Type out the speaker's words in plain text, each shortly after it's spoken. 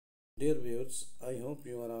Dear viewers, I hope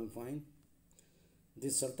you are all fine.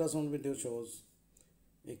 This ultrasound video shows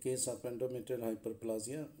a case of endometrial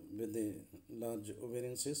hyperplasia with a large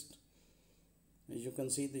ovarian cyst. You can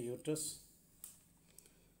see the uterus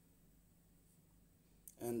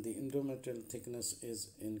and the endometrial thickness is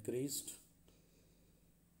increased.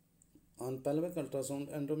 On pelvic ultrasound,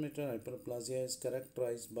 endometrial hyperplasia is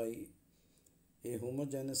characterized by a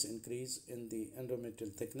homogeneous increase in the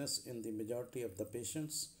endometrial thickness in the majority of the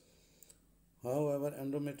patients. However,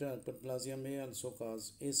 endometrial hyperplasia may also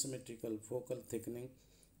cause asymmetrical focal thickening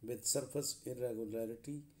with surface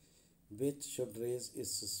irregularity, which should raise a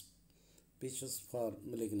suspicion for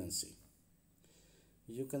malignancy.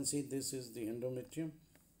 You can see this is the endometrium.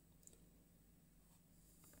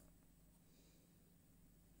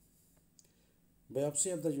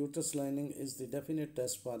 Biopsy of the uterus lining is the definite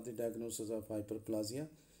test for the diagnosis of hyperplasia.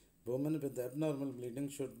 Women with abnormal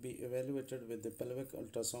bleeding should be evaluated with the pelvic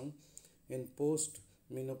ultrasound. In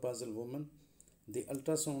postmenopausal women, the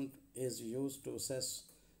ultrasound is used to assess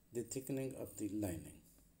the thickening of the lining.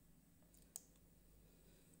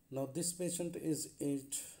 Now, this patient is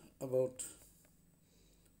aged about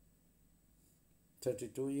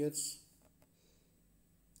 32 years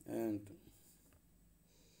and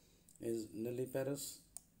is nulliparous.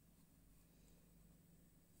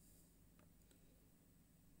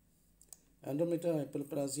 Endometrial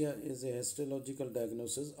hyperplasia is a histological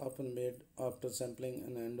diagnosis often made after sampling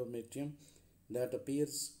an endometrium that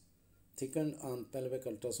appears thickened on pelvic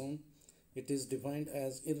ultrasound. It is defined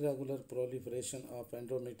as irregular proliferation of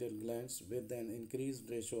endometrial glands with an increased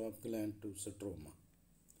ratio of gland to stroma.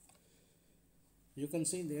 You can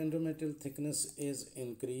see the endometrial thickness is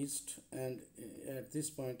increased, and at this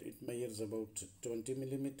point it measures about 20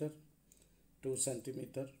 millimeter, 2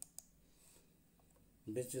 centimeter,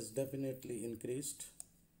 which is definitely increased.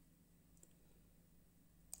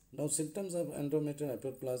 Now, symptoms of endometrial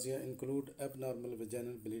hyperplasia include abnormal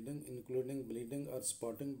vaginal bleeding, including bleeding or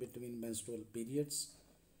spotting between menstrual periods,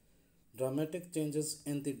 dramatic changes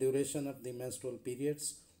in the duration of the menstrual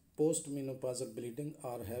periods, postmenopausal bleeding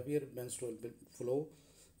or heavier menstrual flow.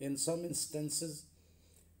 In some instances,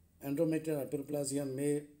 endometrial hyperplasia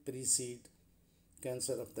may precede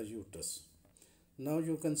cancer of the uterus. Now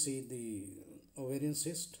you can see the ovarian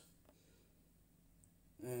cyst,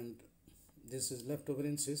 and this is left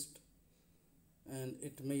ovarian cyst, and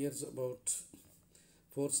it measures about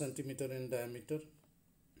 4 centimeter in diameter.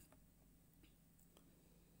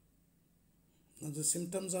 Now, the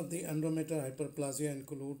symptoms of the endometrial hyperplasia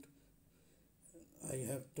include, I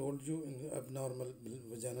have told you, in abnormal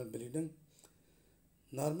vaginal bleeding.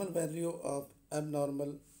 Normal value of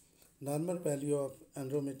endometrial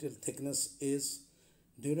thickness is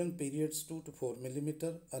during periods 2 to 4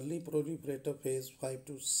 millimeter, early proliferative phase 5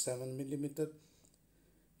 to 7 millimeter,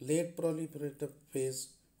 late proliferative phase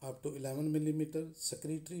up to 11 millimeter,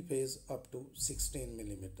 secretory phase up to 16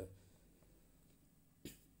 millimeter.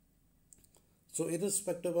 So,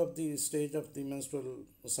 irrespective of the stage of the menstrual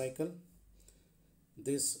cycle,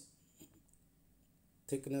 this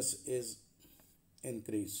thickness is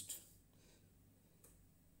increased.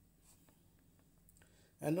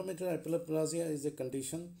 Endometrial hyperplasia is a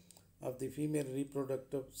condition of the female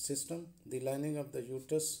reproductive system. The lining of the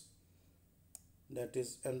uterus, that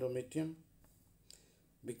is endometrium,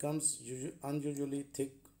 becomes unusually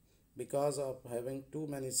thick because of having too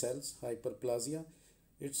many cells. Hyperplasia,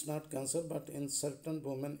 it's not cancer, but in certain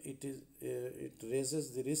women it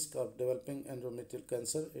raises the risk of developing endometrial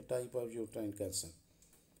cancer, a type of uterine cancer.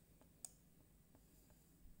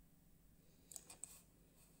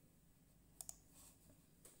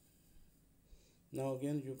 Now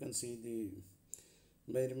again you can see the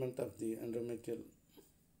measurement of the endometrial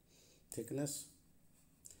thickness.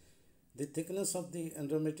 The thickness of the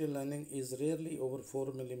endometrial lining is rarely over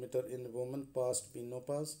 4 millimeter in women past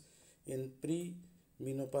menopause. In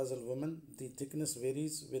pre-menopausal women, the thickness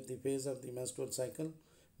varies with the phase of the menstrual cycle,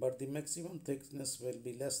 but the maximum thickness will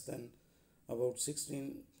be less than about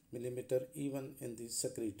 16 millimeter even in the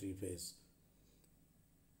secretory phase.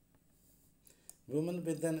 Women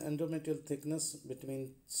with an endometrial thickness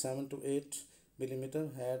between 7 to 8 millimeter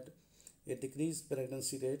had a decreased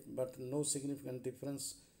pregnancy rate, but no significant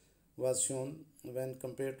difference was shown when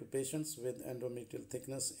compared to patients with endometrial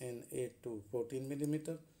thickness in 8 to 14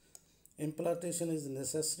 millimeter. Implantation is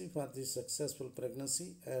necessary for the successful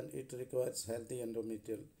pregnancy, and it requires healthy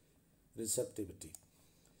endometrial receptivity.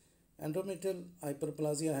 Endometrial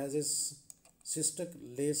hyperplasia has a cystic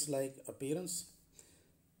lace-like appearance.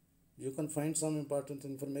 You can find some important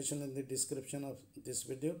information in the description of this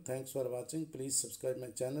video. Thanks for watching. Please subscribe my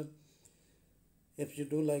channel If you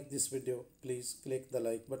do like this video, please click the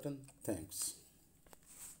like button. Thanks.